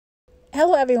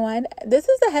Hello everyone, this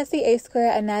is the Hesi A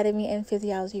Square Anatomy and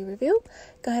Physiology review.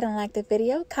 Go ahead and like the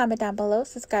video, comment down below,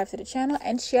 subscribe to the channel,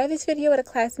 and share this video with a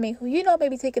classmate who you know may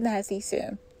be taking the Hesi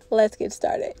soon. Let's get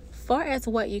started. Far as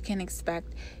what you can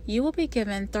expect, you will be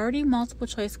given 30 multiple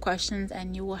choice questions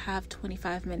and you will have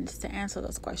 25 minutes to answer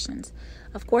those questions.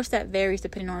 Of course, that varies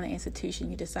depending on the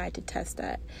institution you decide to test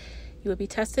at. You will be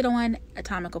tested on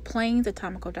anatomical planes,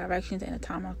 anatomical directions, and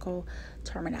anatomical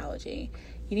terminology.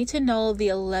 You need to know the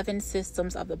 11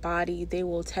 systems of the body. They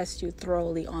will test you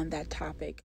thoroughly on that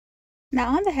topic.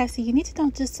 Now on the Hesi, you need to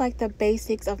know just like the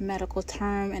basics of medical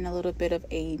term and a little bit of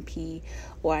A&P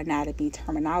or anatomy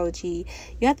terminology.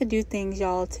 You have to do things,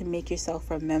 y'all, to make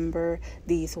yourself remember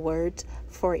these words.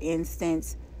 For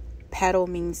instance, pedal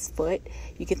means foot.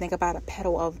 You can think about a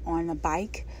pedal on a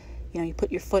bike. You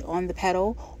put your foot on the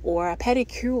pedal, or a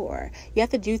pedicure. You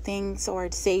have to do things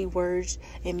or say words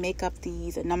and make up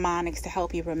these mnemonics to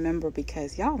help you remember,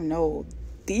 because y'all know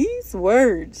these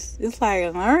words, it's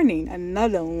like learning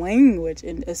another language,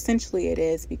 and essentially it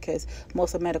is, because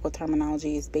most of medical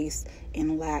terminology is based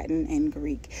in Latin and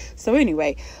Greek. So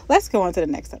anyway, let's go on to the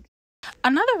next subject.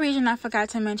 Another region I forgot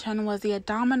to mention was the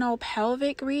abdominal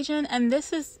pelvic region, and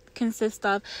this consists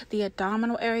of the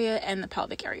abdominal area and the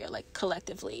pelvic area, like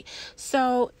collectively.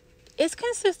 So it's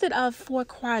consisted of 4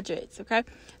 quadrants, okay?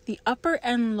 The upper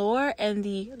and lower and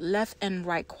the left and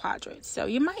right quadrants. So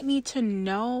you might need to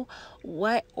know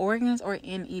what organs are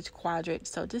in each quadrant.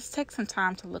 So just take some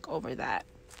time to look over that,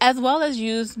 as well as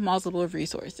use multiple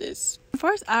resources.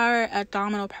 First, our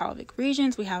abdominal pelvic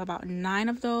regions, we have about 9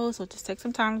 of those. So just take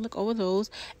some time to look over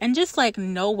those and just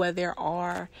know where they're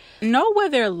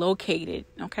located,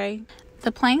 okay?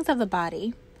 The planes of the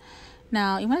body.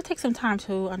 Now, you want to take some time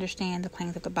to understand the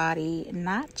planes of the body,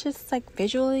 not just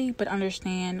visually, but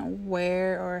understand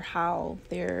where or how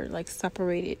they're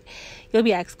separated. You'll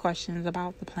be asked questions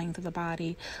about the planes of the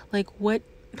body, like what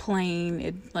plane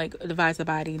it divides the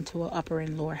body into an upper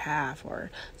and lower half, or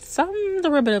some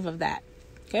derivative of that.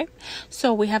 Okay,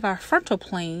 so we have our frontal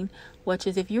plane, which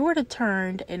is if you were to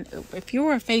turn and if you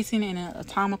were facing in an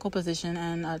anatomical position,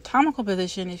 and an anatomical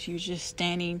position is you just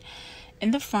standing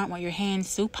in the front with your hands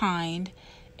supined,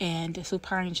 and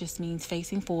supine just means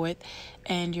facing forward,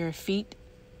 and your feet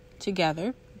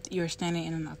together. You're standing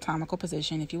in an anatomical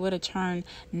position. If you were to turn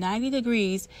 90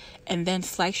 degrees and then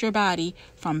slice your body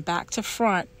from back to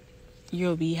front,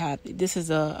 you'll be happy. This is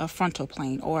a frontal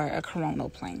plane or a coronal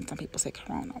plane. Some people say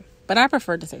coronal, but I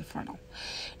prefer to say frontal.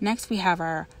 Next, we have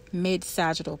our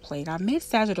mid-sagittal plane. Our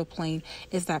mid-sagittal plane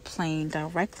is that plane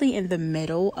directly in the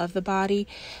middle of the body.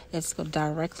 It's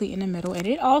directly in the middle, and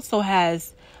it also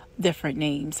has different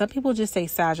names. Some people just say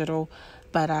sagittal,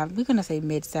 but we're going to say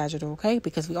mid-sagittal, okay?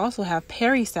 Because we also have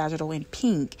perisagittal in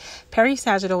pink.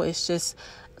 Perisagittal is just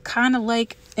kind of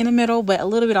in the middle, but a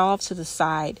little bit off to the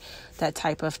side, that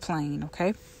type of plane,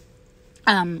 okay?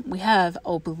 We have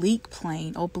oblique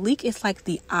plane. Oblique is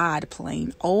the odd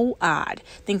plane. Odd.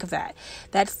 Think of that.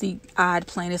 That's the odd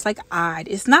plane. It's odd.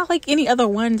 It's not like any other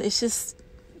ones.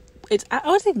 I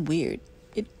would say weird.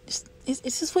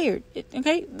 It's just weird.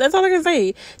 Okay, that's all I can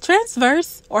say.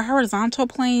 Transverse or horizontal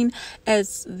plane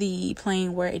as the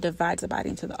plane where it divides the body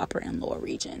into the upper and lower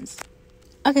regions.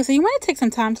 Okay, so you want to take some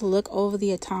time to look over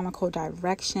the anatomical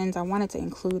directions. I wanted to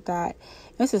include that.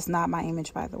 This is not my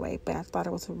image, by the way, but I thought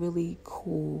it was really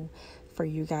cool for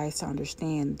you guys to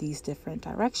understand these different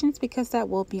directions, because that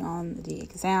will be on the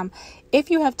exam.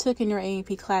 If you have taken your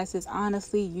A&P classes,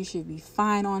 honestly, you should be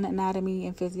fine on anatomy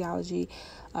and physiology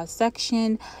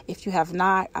section. If you have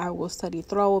not, I will study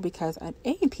thorough, because an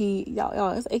A&P,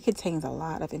 y'all, it contains a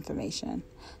lot of information.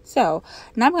 So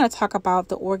now I'm going to talk about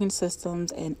the organ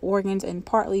systems and organs, and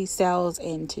partly cells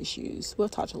and tissues. We'll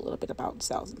talk a little bit about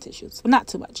cells and tissues, but not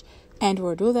too much. And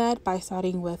we'll do that by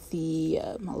starting with the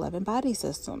 11 body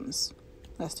systems.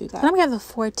 Let's do that. Then we have the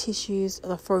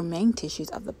 4 main tissues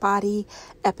of the body: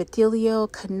 epithelial,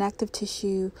 connective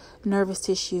tissue, nervous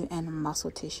tissue, and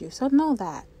muscle tissue. So know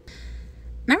that.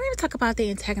 Now we're going to talk about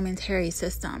the integumentary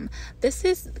system. This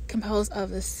is composed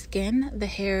of the skin, the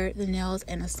hair, the nails,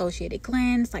 and associated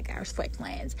glands, like our sweat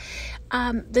glands.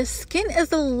 The skin is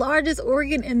the largest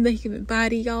organ in the human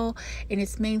body, y'all, and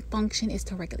its main function is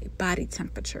to regulate body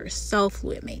temperature, cell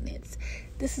fluid maintenance.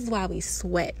 This is why we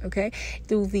sweat, okay?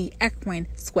 Through the eccrine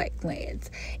sweat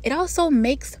glands. It also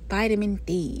makes vitamin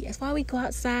D. That's why we go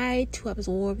outside, to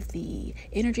absorb the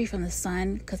energy from the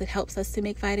sun, because it helps us to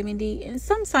make vitamin D. And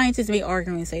some scientists may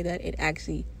argue and say that it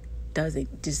actually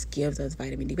doesn't just gives us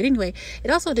vitamin D. But anyway,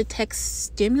 it also detects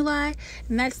stimuli,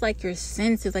 and that's like your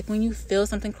senses. Like when you feel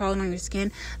something crawling on your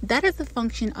skin, that is the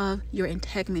function of your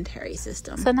integumentary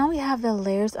system. So now we have the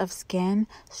layers of skin: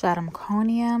 stratum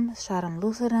corneum, stratum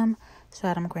lucidum,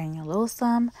 stratum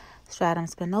granulosum, stratum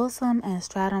spinosum, and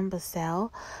stratum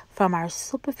basale, from our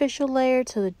superficial layer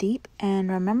to the deep. And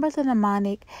remember the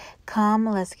mnemonic, come,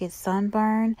 let's get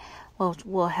sunburned,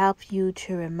 will help you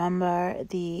to remember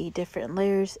the different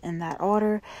layers in that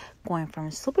order, going from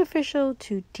superficial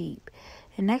to deep.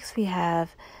 And next we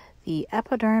have the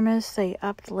epidermis, the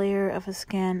upper layer of the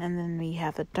skin, and then we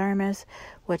have the dermis,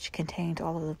 which contains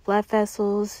all of the blood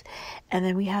vessels, and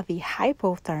then we have the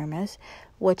hypothermis,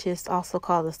 which is also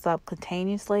called the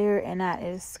subcutaneous layer, and that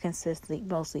is consisting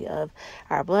mostly of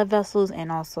our blood vessels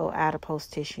and also adipose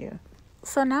tissue.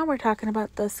 So now we're talking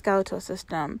about the skeletal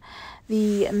system.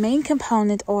 The main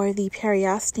component, or the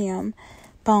periosteum: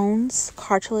 bones,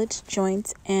 cartilage,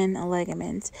 joints, and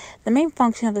ligaments. The main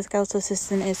function of the skeletal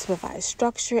system is to provide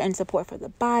structure and support for the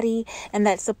body, and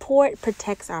that support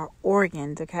protects our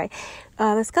organs, okay?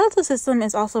 The skeletal system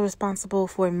is also responsible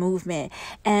for movement,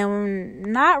 and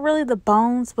not really the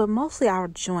bones, but mostly our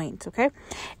joints, okay?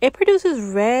 It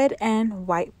produces red and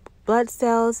white blood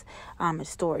cells. It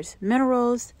stores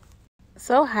minerals.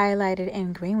 So highlighted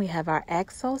in green, we have our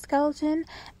exoskeleton,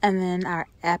 and then our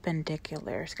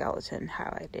appendicular skeleton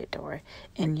highlighted or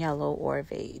in yellow or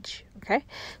beige. Okay,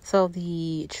 so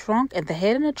the trunk and the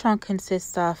head and the trunk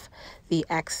consists of the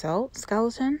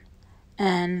exoskeleton,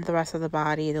 and the rest of the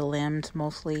body, the limbs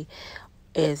mostly,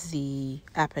 is the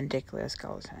appendicular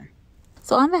skeleton.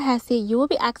 So on the Hesi, you will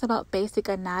be asked about basic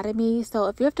anatomy. So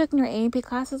if you have taken your A&P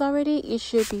classes already, it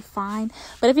should be fine.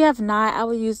 But if you have not, I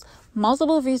will use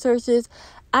multiple resources.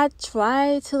 I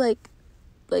try to like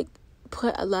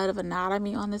put a lot of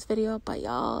anatomy on this video, but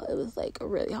y'all, it was like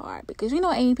really hard because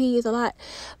A&P is a lot.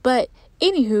 But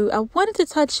anywho, I wanted to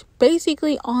touch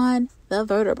basically on the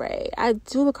vertebrae. I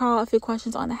do recall a few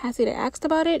questions on the Hesi that asked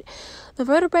about it. The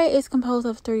vertebrae is composed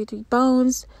of 33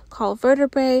 bones called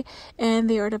vertebrae, and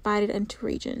they are divided into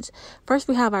regions. First,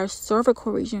 we have our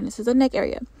cervical region. This is the neck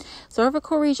area.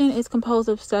 Cervical region is composed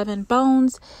of 7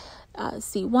 bones.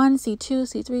 C1, C2,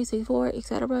 C3, C4,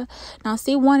 etc. Now,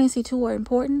 C1 and C2 are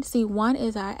important. C1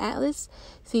 is our atlas.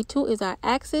 C2 is our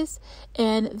axis,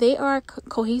 and they are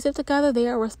cohesive together. They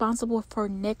are responsible for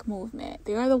neck movement.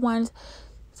 They are the ones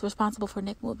responsible for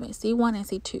neck movement, C1 and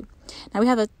C2. Now we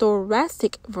have the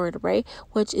thoracic vertebrae,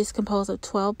 which is composed of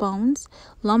 12 bones.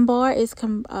 Lumbar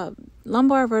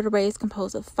vertebrae is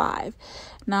composed of 5.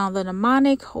 Now the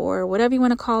mnemonic, or whatever you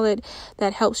want to call it,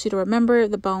 that helps you to remember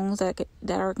the bones that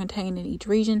are contained in each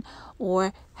region,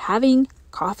 or having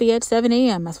coffee at 7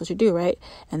 a.m. That's what you do, right?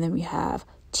 And then we have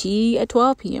tea at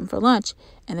 12 p.m. for lunch.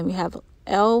 And then we have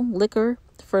L, liquor,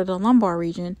 for the lumbar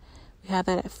region. We have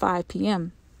that at 5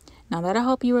 p.m. Now, that'll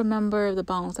help you remember the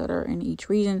bones that are in each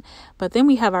region. But then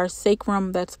we have our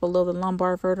sacrum, that's below the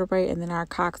lumbar vertebrae, and then our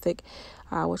coccyx,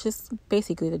 which is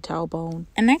basically the tailbone.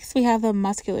 And next, we have the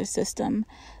muscular system.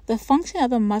 The function of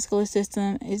the muscular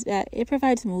system is that it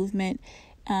provides movement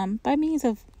by means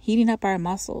of heating up our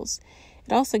muscles.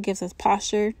 It also gives us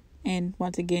posture, and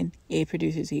once again, it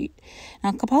produces heat.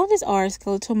 Now, components are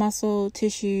skeletal muscle,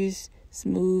 tissues,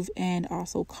 smooth, and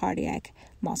also cardiac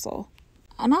muscle.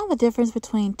 And now the difference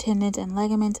between tendons and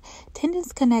ligaments.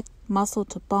 Tendons connect muscle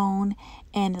to bone,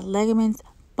 and ligaments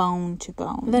bone to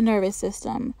bone. The nervous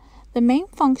system. The main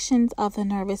functions of the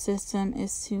nervous system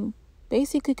is to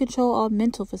basically control all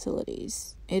mental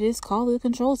facilities. It is called the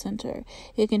control center.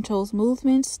 It controls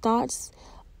movements, thoughts,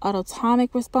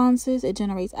 autonomic responses. It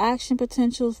generates action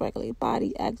potentials, regulates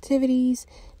body activities,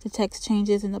 detects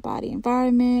changes in the body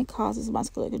environment, causes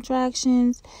muscular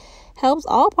contractions, helps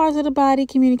all parts of the body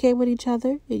communicate with each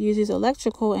other. It uses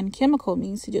electrical and chemical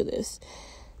means to do this.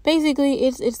 Basically,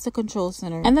 it's the control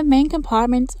center. And the main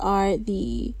compartments are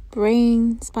the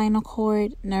brain, spinal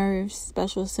cord, nerves,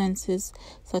 special senses,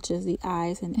 such as the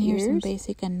eyes and ears. Here's some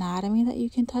basic anatomy that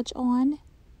you can touch on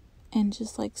and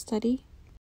just study.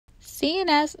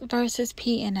 CNS versus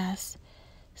PNS.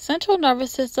 Central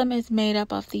nervous system is made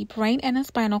up of the brain and the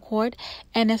spinal cord,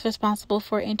 and is responsible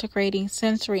for integrating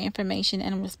sensory information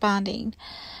and responding.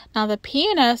 Now, the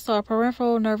PNS, or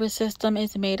peripheral nervous system,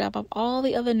 is made up of all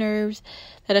the other nerves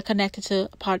that are connected to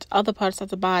other parts of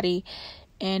the body.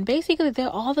 And basically, they're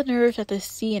all the nerves that the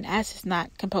CNS is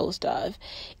not composed of.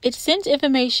 It sends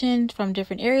information from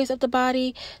different areas of the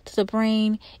body to the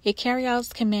brain. It carries out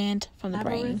command from the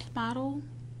brain. Model.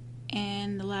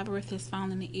 And the labyrinth is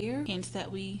found in the ear. Hence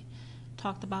that we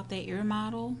talked about that ear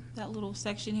model. That little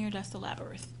section here, that's the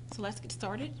labyrinth. So let's get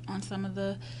started on some of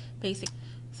the basic.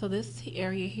 So this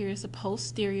area here is the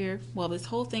posterior, well, this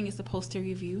whole thing is the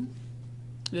posterior view.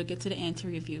 We'll get to the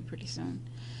anterior view pretty soon.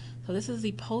 So this is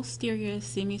the posterior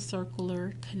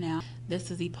semicircular canal.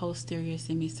 This is the posterior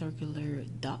semicircular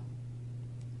duct.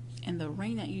 And the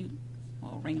ring that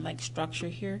ring-like structure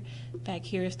here, back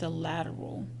here is the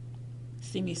lateral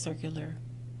semicircular.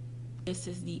 This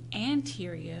is the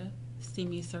anterior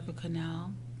semicircular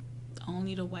canal,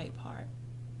 only the white part.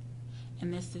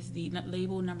 And this is the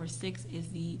label number 6 is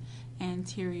the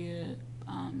anterior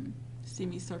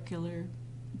semicircular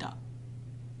duct.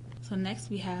 So next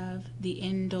we have the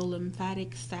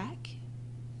endolymphatic sac,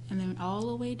 and then all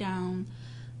the way down,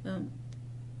 the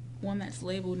one that's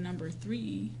labeled number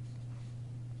 3,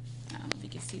 I don't know if you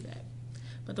can see that,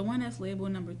 but the one that's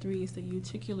labeled number 3 is the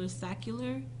utricular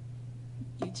saccular,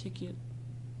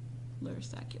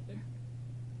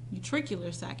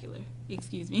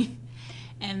 excuse me.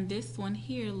 And this one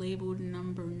here labeled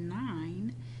number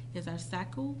 9 is our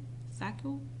sacral.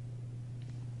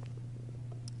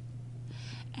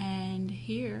 And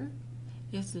here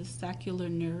is the saccular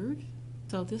nerve.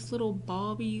 So this little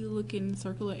bulby looking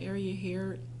circular area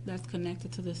here that's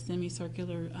connected to the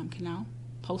semicircular canal,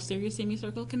 posterior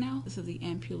semicircular canal. This is the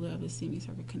ampulla of the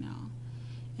semicircular canal.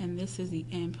 And this is the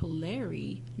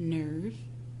ampullary nerve.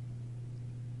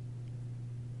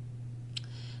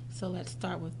 So let's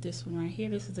start with this one right here.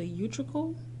 This is a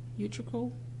utricle,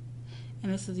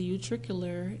 and this is the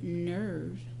utricular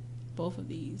nerve, both of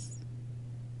these.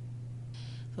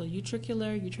 So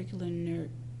utricular nerve,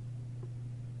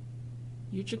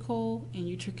 utricle and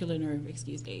utricular nerve,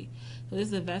 excuse me. So this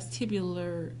is the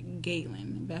vestibular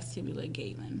galen,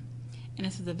 and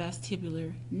this is the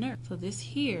vestibular nerve. So this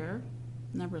here,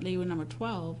 label number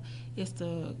 12, is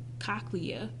the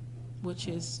cochlea, which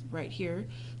is right here.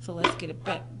 So let's get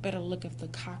a better look at the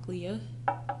cochlea.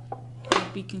 It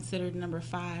would be considered number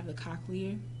 5, the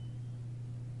cochlea.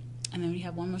 And then we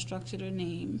have one more structure to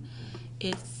name.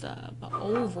 It's the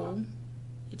oval.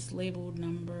 It's labeled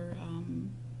number,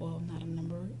 well, not a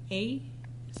number, A.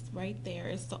 It's right there.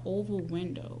 It's the oval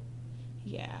window.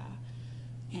 Yeah.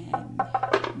 And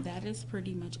that is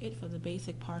pretty much it for the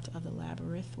basic part of the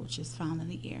labyrinth, which is found in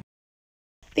the ear.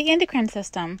 The endocrine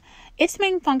system. Its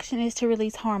main function is to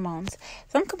release hormones.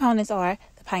 Some components are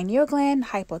the pineal gland,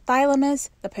 hypothalamus,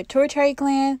 the pituitary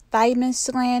gland, thymus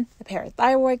gland, the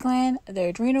parathyroid gland, the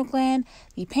adrenal gland,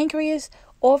 the pancreas,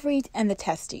 ovaries, and the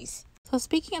testes. So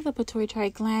speaking of the pituitary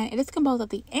gland, it is composed of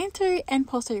the anterior and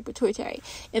posterior pituitary.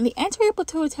 In the anterior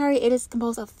pituitary, it is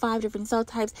composed of 5 different cell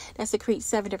types that secrete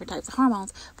 7 different types of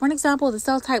hormones. For an example, the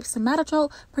cell type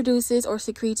somatotrope produces or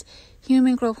secretes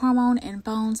human growth hormone in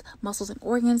bones, muscles, and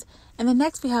organs. And then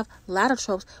next we have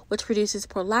latotropes, which produces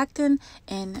prolactin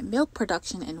and milk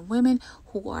production in women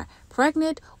who are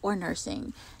pregnant or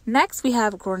nursing. Next we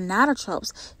have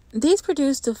gonadotropes. These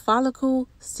produce the follicle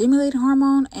stimulating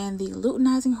hormone and the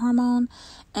luteinizing hormone,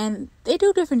 and they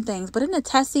do different things. But in the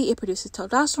testes, it produces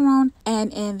testosterone,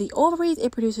 and in the ovaries,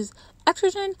 it produces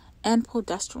estrogen and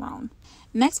progesterone.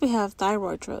 Next, we have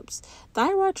thyroidotropes.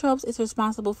 Thyroidotropes is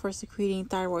responsible for secreting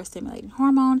thyroid-stimulating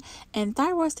hormone, and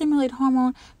thyroid-stimulating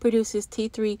hormone produces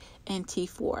T3 and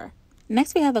T4.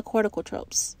 Next, we have the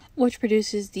corticotropes, which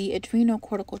produces the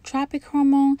adrenocorticotropic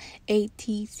hormone,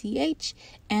 ATCH,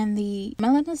 and the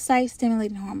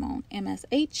melanocyte-stimulating hormone,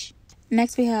 MSH.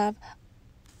 Next, we have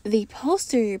the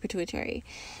posterior pituitary,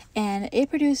 and it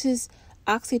produces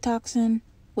oxytocin,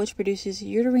 which produces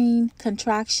uterine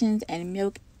contractions and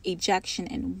milk ejection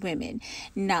in women.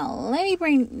 Now, let me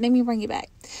bring it back.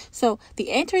 So,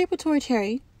 the anterior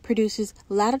pituitary produces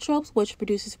latotropes, which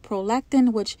produces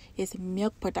prolactin, which is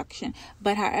milk production.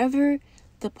 But however,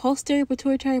 the posterior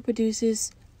pituitary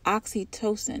produces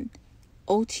oxytocin,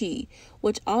 OT,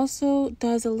 which also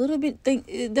does a little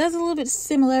bit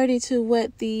similarity to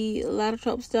what the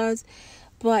latotropes does,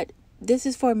 but this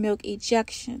is for milk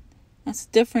ejection. That's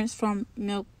the difference from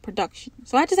milk production.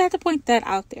 So I just have to point that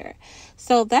out there.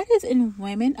 So that is in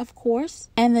women, of course.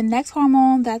 And the next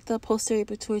hormone that the posterior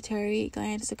pituitary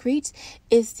gland secretes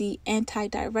is the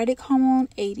antidiuretic hormone,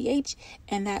 ADH,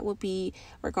 and that would be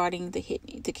regarding the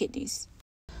kidneys.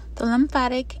 The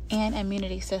lymphatic and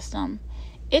immunity system.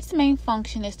 Its main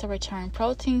function is to return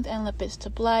proteins and lipids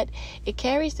to blood. It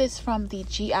carries this from the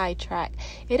GI tract.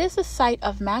 It is the site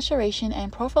of maturation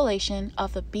and proliferation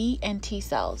of the B and T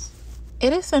cells.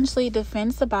 It essentially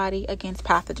defends the body against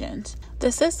pathogens.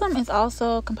 The system is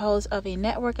also composed of a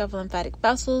network of lymphatic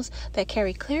vessels that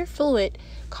carry clear fluid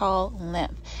called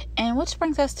lymph. And which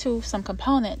brings us to some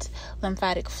components: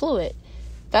 lymphatic fluid,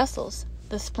 vessels,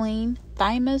 the spleen,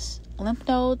 thymus, lymph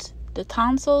nodes, the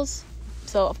tonsils.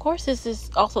 So, of course, this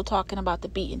is also talking about the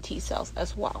B and T cells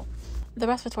as well. The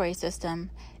respiratory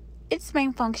system. Its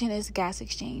main function is gas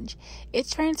exchange. It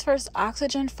transfers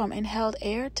oxygen from inhaled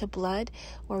air to blood,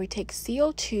 where we take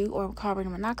CO2 or carbon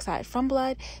monoxide from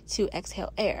blood to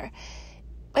exhale air.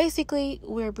 Basically,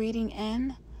 we're breathing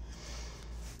in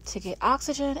to get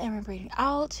oxygen and we're breathing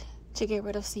out to get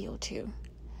rid of CO2.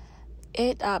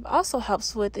 It also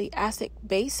helps with the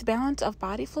acid-base balance of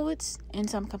body fluids, and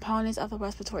some components of the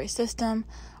respiratory system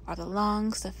are the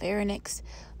lungs, the pharynx,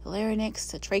 the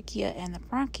larynx, the trachea, and the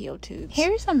bronchial tubes.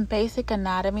 Here's some basic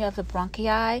anatomy of the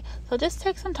bronchi, so just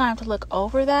take some time to look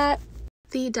over that.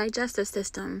 The digestive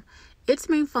system. Its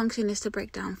main function is to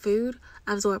break down food,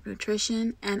 absorb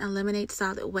nutrition, and eliminate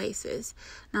solid wastes.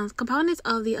 Now, components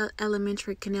of the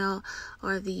alimentary canal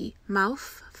are the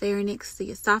mouth, pharynx,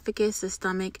 the esophagus, the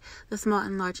stomach, the small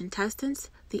and large intestines,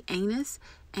 the anus,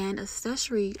 and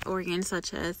accessory organs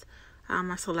such as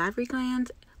our salivary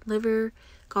glands, liver,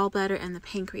 gallbladder, and the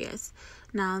pancreas.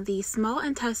 Now, the small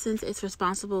intestines is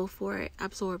responsible for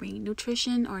absorbing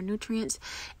nutrition or nutrients,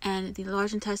 and the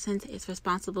large intestines is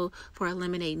responsible for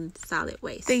eliminating solid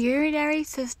waste. The urinary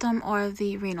system or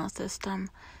the renal system.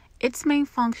 Its main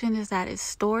function is that it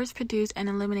stores, produces, and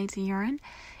eliminates urine.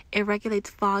 It regulates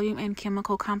volume and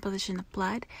chemical composition of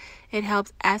blood. It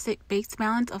helps acid-base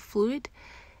balance of fluid.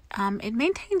 It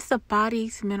maintains the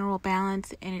body's mineral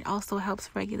balance, and it also helps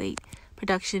regulate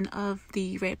production of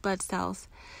the red blood cells.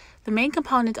 The main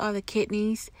components are the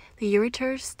kidneys, the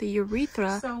ureters, the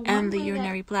urethra, and the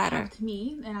urinary bladder. To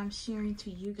me, and I'm sharing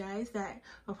to you guys that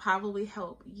will probably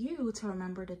help you to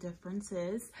remember the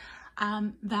differences.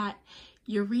 That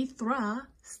urethra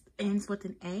ends with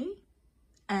an A,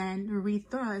 and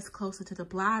urethra is closer to the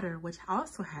bladder, which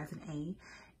also has an A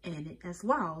in it as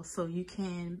well. So you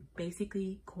can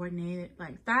basically coordinate it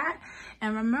like that.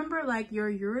 And remember, like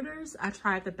your ureters, I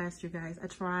tried the best, you guys. I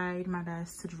tried my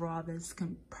best to draw this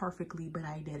perfectly, but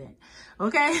I didn't.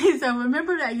 Okay, so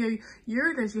remember that your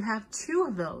ureters, you have two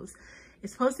of those.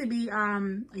 It's supposed to be a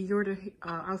ureter.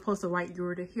 I was supposed to write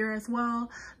ureter here as well,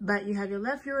 but you have your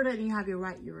left ureter and you have your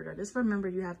right ureter. Just remember,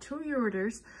 you have two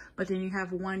ureters, but then you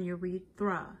have one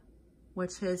urethra,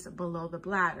 which is below the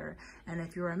bladder. And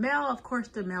if you're a male, of course,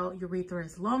 the male urethra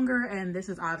is longer, and this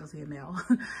is obviously a male.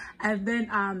 And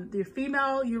then the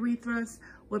female urethras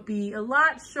would be a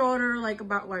lot shorter, like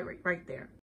about right there.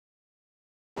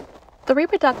 The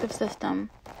reproductive system.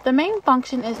 The main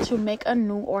function is to make a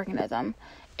new organism.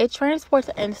 It transports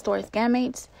and stores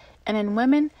gametes, and in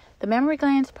women, the mammary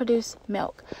glands produce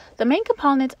milk. The main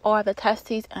components are the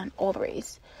testes and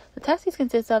ovaries. The testes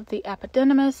consist of the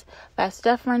epididymis, vas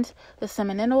deferens, the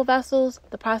seminal vessels,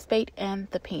 the prostate, and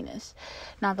the penis.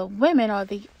 Now, the women, or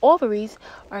the ovaries,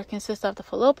 consist of the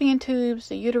fallopian tubes,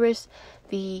 the uterus,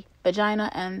 the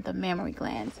vagina, and the mammary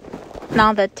glands.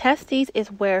 Now, the testes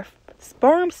is where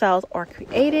sperm cells are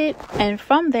created, and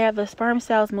from there the sperm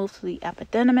cells move to the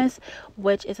epididymis,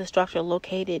 which is a structure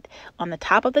located on the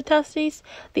top of the testes.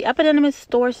 The epididymis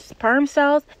stores sperm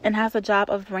cells and has a job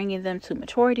of bringing them to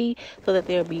maturity so that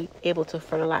they'll be able to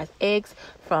fertilize eggs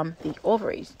from the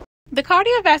ovaries. The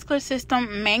cardiovascular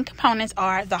system main components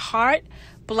are the heart,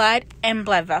 blood, and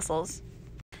blood vessels.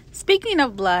 Speaking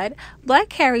of blood, blood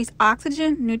carries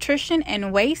oxygen, nutrition,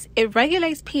 and waste. It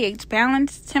regulates pH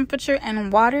balance, temperature,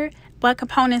 and water. Blood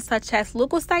components such as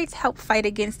leukocytes help fight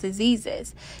against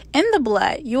diseases. In the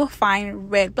blood, you'll find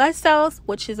red blood cells,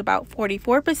 which is about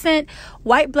 44%,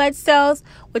 white blood cells,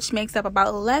 which makes up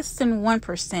about less than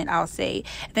 1%, I'll say,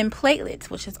 then platelets,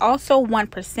 which is also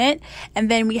 1%, and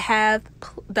then we have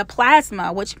the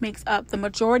plasma, which makes up the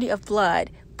majority of blood,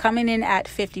 coming in at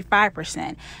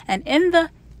 55%. And in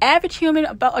the average human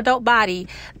adult body,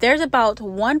 there's about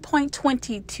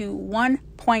 1.20 to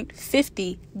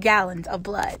 1.50 gallons of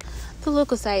blood. The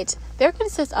leukocytes, they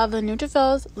consist of the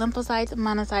neutrophils, lymphocytes,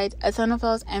 monocytes,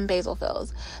 eosinophils, and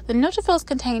basophils. The neutrophils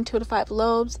contain 2 to 5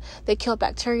 lobes. They kill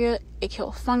bacteria, they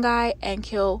kill fungi, and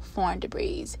kill foreign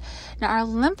debris. Now, our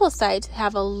lymphocytes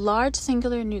have a large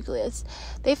singular nucleus.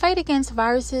 They fight against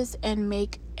viruses and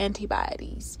make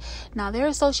antibodies. Now, they're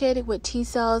associated with T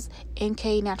cells,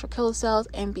 NK natural killer cells,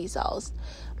 and B cells.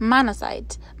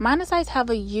 Monocytes have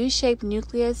a U-shaped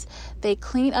nucleus. They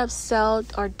clean up cell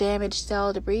or damaged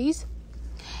cell debris.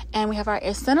 And we have our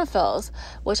eosinophils,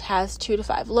 which has 2 to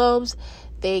 5 lobes.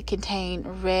 They contain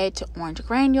red to orange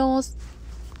granules.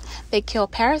 They kill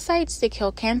parasites, they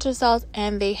kill cancer cells,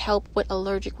 and they help with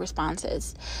allergic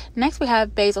responses. Next, we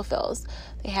have basophils.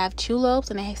 They have 2 lobes,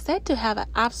 and they're said to have an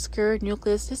obscure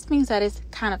nucleus. This means that it's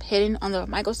kind of hidden under a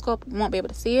microscope. You won't be able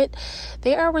to see it.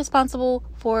 They are responsible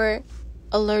for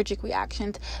allergic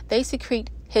reactions. They secrete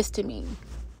histamine.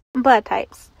 Blood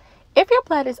types. If your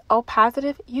blood is O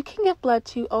positive, you can give blood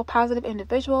to O positive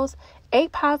individuals. A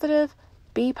positive,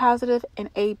 B positive, and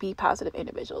AB positive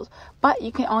individuals, but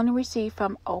you can only receive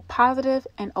from O positive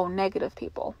and O negative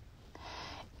people.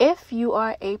 If you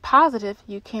are A positive,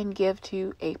 you can give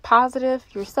to A positive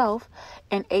yourself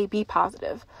and AB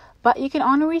positive, but you can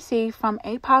only receive from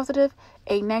A positive,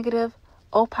 A negative,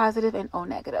 O positive, and O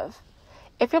negative.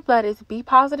 If your blood is B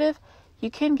positive, you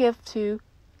can give to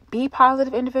B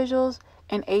positive individuals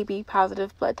and AB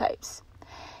positive blood types,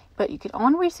 but you can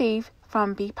only receive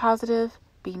from B positive,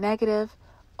 B negative,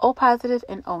 O positive,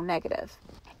 and O negative.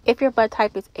 If your blood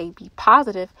type is AB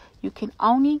positive, you can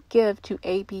only give to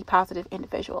AB positive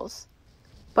individuals,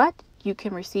 but you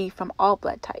can receive from all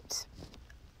blood types.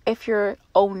 If you're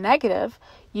O negative,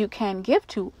 you can give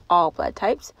to all blood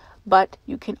types, but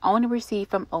you can only receive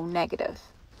from O negative.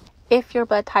 If your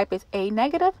blood type is A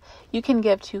negative, you can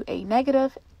give to A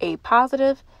negative, A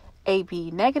positive, AB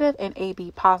negative, and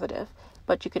AB positive,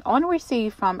 but you can only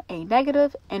receive from A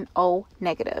negative and O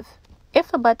negative. If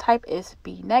the blood type is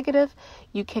B negative,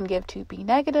 you can give to B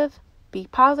negative, B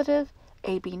positive,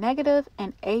 AB negative,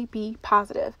 and AB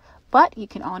positive, but you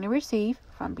can only receive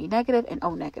from B negative and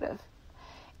O negative.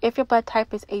 If your blood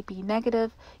type is AB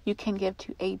negative, you can give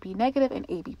to AB negative and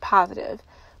AB positive,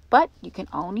 but you can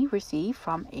only receive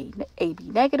from AB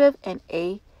negative and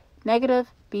A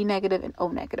negative, B negative, and O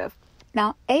negative.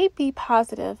 Now, AB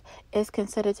positive is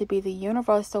considered to be the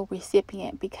universal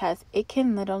recipient because it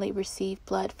can literally receive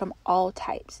blood from all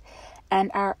types. And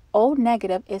our O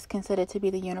negative is considered to be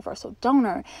the universal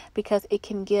donor because it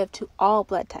can give to all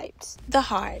blood types. The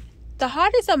heart. The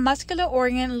heart is a muscular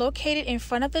organ located in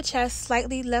front of the chest,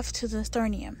 slightly left to the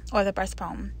sternum or the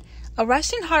breastbone. A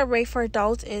resting heart rate for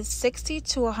adults is 60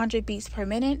 to 100 beats per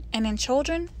minute, and in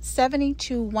children, 70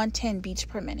 to 110 beats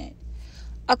per minute.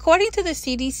 According to the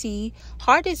CDC,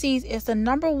 heart disease is the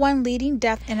 #1 leading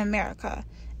death in America,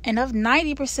 and of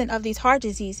 90% of these heart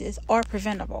diseases are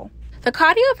preventable. The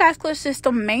cardiovascular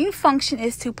system main function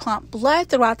is to pump blood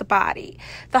throughout the body.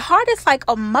 The heart is like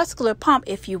a muscular pump,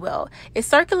 if you will. It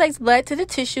circulates blood to the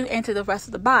tissue and to the rest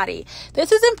of the body.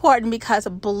 This is important because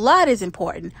blood is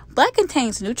important. Blood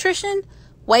contains nutrition,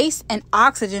 waste, and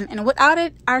oxygen, and without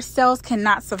it, our cells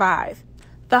cannot survive.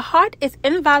 The heart is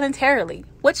involuntarily,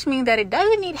 which means that it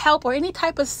doesn't need help or any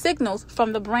type of signals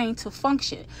from the brain to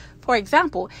function. For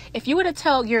example, if you were to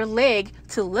tell your leg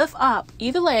to lift up,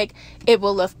 either leg, it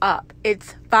will lift up.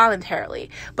 It's voluntarily.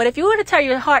 But if you were to tell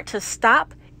your heart to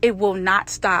stop, it will not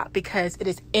stop because it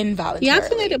is involuntary. The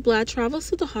oxygenated blood travels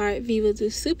to the heart via the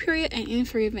superior and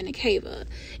inferior vena cava.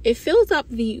 It fills up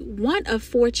the one of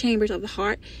 4 chambers of the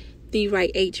heart, the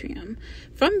right atrium.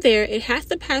 From there, it has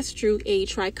to pass through a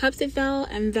tricuspid valve,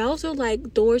 and valves are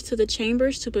like doors to the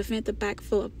chambers to prevent the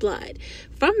backflow of blood.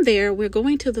 From there, we're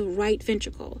going to the right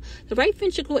ventricle. The right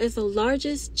ventricle is the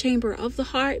largest chamber of the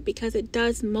heart because it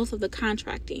does most of the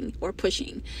contracting or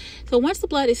pushing. So once the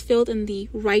blood is filled in the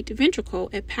right ventricle,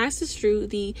 it passes through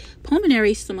the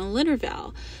pulmonary semilunar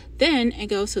valve. Then it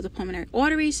goes to the pulmonary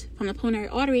arteries. From the pulmonary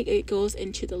artery, it goes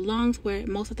into the lungs where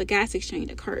most of the gas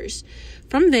exchange occurs.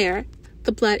 From there,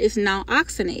 the blood is now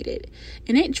oxygenated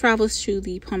and it travels to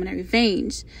the pulmonary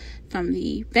veins. From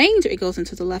the veins, it goes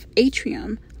into the left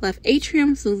atrium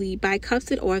through the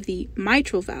bicuspid or the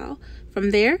mitral valve.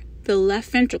 From there, the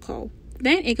left ventricle.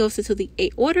 Then it goes into the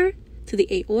aorta. To the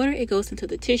aorta, it goes into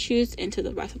the tissues and to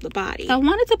the rest of the body. So I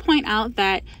wanted to point out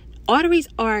that arteries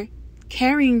are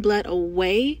carrying blood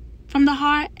away from the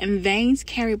heart and veins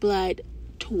carry blood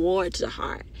towards the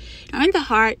heart. Now, in the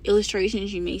heart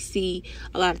illustrations, you may see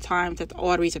a lot of times that the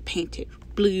arteries are painted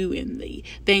blue and the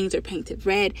veins are painted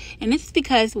red, and this is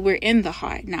because we're in the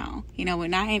heart now. We're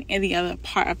not in any other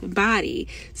part of the body.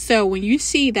 So when you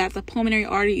see that the pulmonary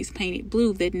artery is painted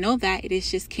blue, then know that it is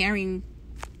just carrying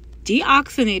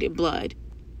deoxygenated blood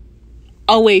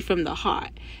away from the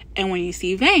heart. And when you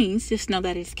see veins, just know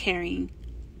that it's carrying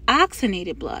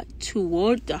oxygenated blood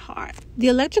toward the heart. The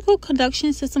electrical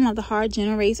conduction system of the heart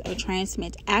generates or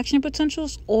transmits action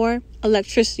potentials or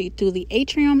electricity through the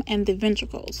atrium and the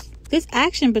ventricles. This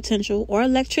action potential or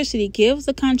electricity gives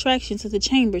the contraction to the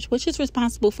chambers, which is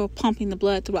responsible for pumping the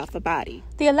blood throughout the body.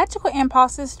 The electrical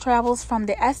impulses travels from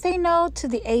the SA node to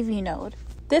the AV node.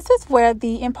 This is where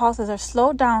the impulses are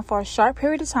slowed down for a short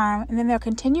period of time, and then they'll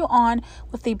continue on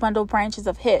with the bundle branches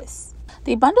of His.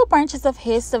 The bundle branches of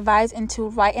His divides into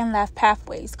right and left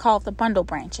pathways called the bundle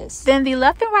branches. Then the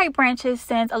left and right branches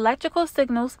sends electrical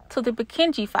signals to the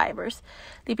Purkinje fibers.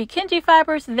 The Purkinje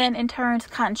fibers then in turn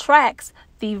contracts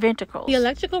the ventricles. The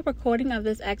electrical recording of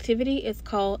this activity is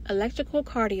called electrical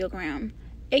cardiogram,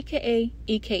 aka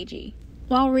EKG.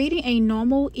 While reading a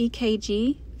normal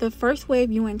EKG, The first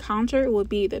wave you encounter will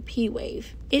be the P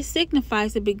wave. It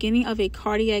signifies the beginning of a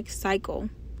cardiac cycle.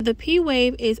 The P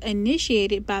wave is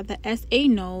initiated by the SA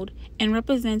node and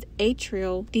represents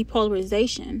atrial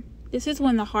depolarization. This is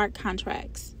when the heart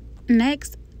contracts.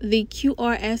 Next, the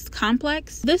QRS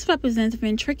complex. This represents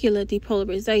ventricular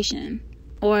depolarization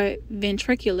or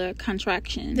ventricular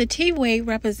contraction. The T wave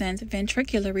represents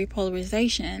ventricular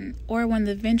repolarization, or when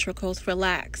the ventricles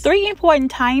relax. 3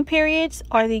 important time periods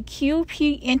are the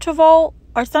QP interval,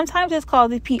 or sometimes it's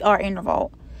called the PR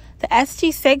interval, the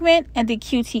ST segment, and the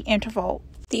QT interval.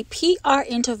 The PR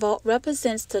interval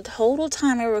represents the total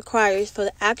time it requires for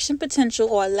the action potential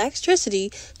or electricity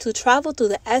to travel through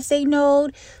the SA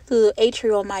node, through the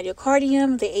atrial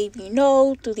myocardium, the AV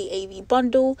node, through the AV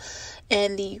bundle,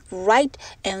 and the right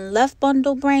and left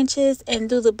bundle branches, and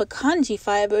through the Purkinje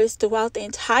fibers throughout the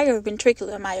entire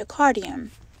ventricular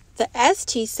myocardium. The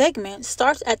ST segment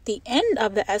starts at the end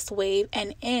of the S wave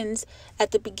and ends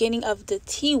at the beginning of the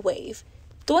T wave.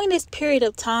 During this period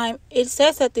of time, it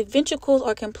says that the ventricles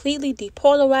are completely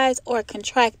depolarized or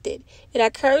contracted. It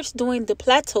occurs during the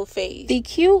plateau phase. The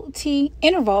QT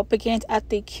interval begins at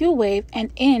the Q wave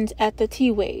and ends at the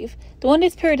T wave. During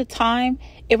this period of time,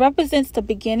 it represents the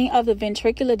beginning of the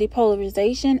ventricular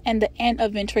depolarization and the end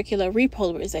of ventricular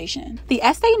repolarization. The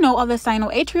SA node of the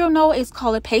sinoatrial node is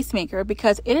called a pacemaker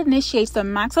because it initiates the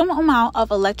maximum amount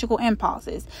of electrical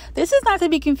impulses. This is not to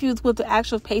be confused with the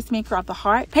actual pacemaker of the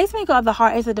heart. Pacemaker of the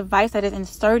heart is a device that is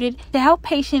inserted to help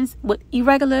patients with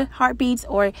irregular heartbeats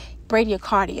or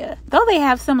bradycardia. Though they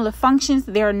have similar functions,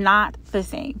 they're not the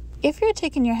same. If you're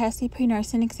taking your Hesi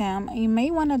prenursing exam, you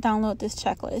may want to download this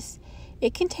checklist.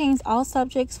 It contains all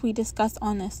subjects we discussed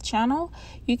on this channel.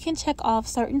 You can check off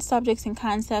certain subjects and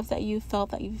concepts that you felt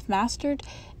that you've mastered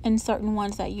and certain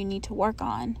ones that you need to work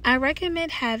on. I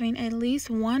recommend having at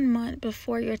least 1 month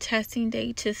before your testing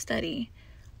date to study.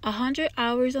 100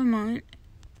 hours a month,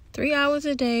 3 hours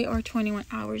a day, or 21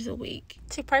 hours a week.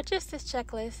 To purchase this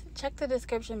checklist, check the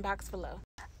description box below.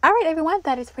 Alright everyone,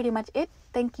 that is pretty much it.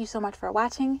 Thank you so much for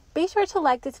watching. Be sure to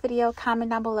like this video,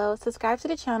 comment down below, subscribe to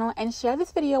the channel, and share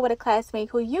this video with a classmate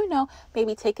who you know may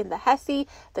be taking the Hesi,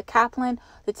 the Kaplan,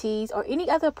 the T's, or any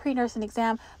other pre-nursing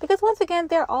exam, because once again,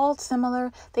 they're all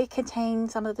similar. They contain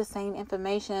some of the same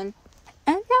information.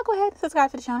 And y'all go ahead and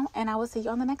subscribe to the channel, and I will see you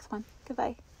on the next one.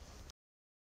 Goodbye.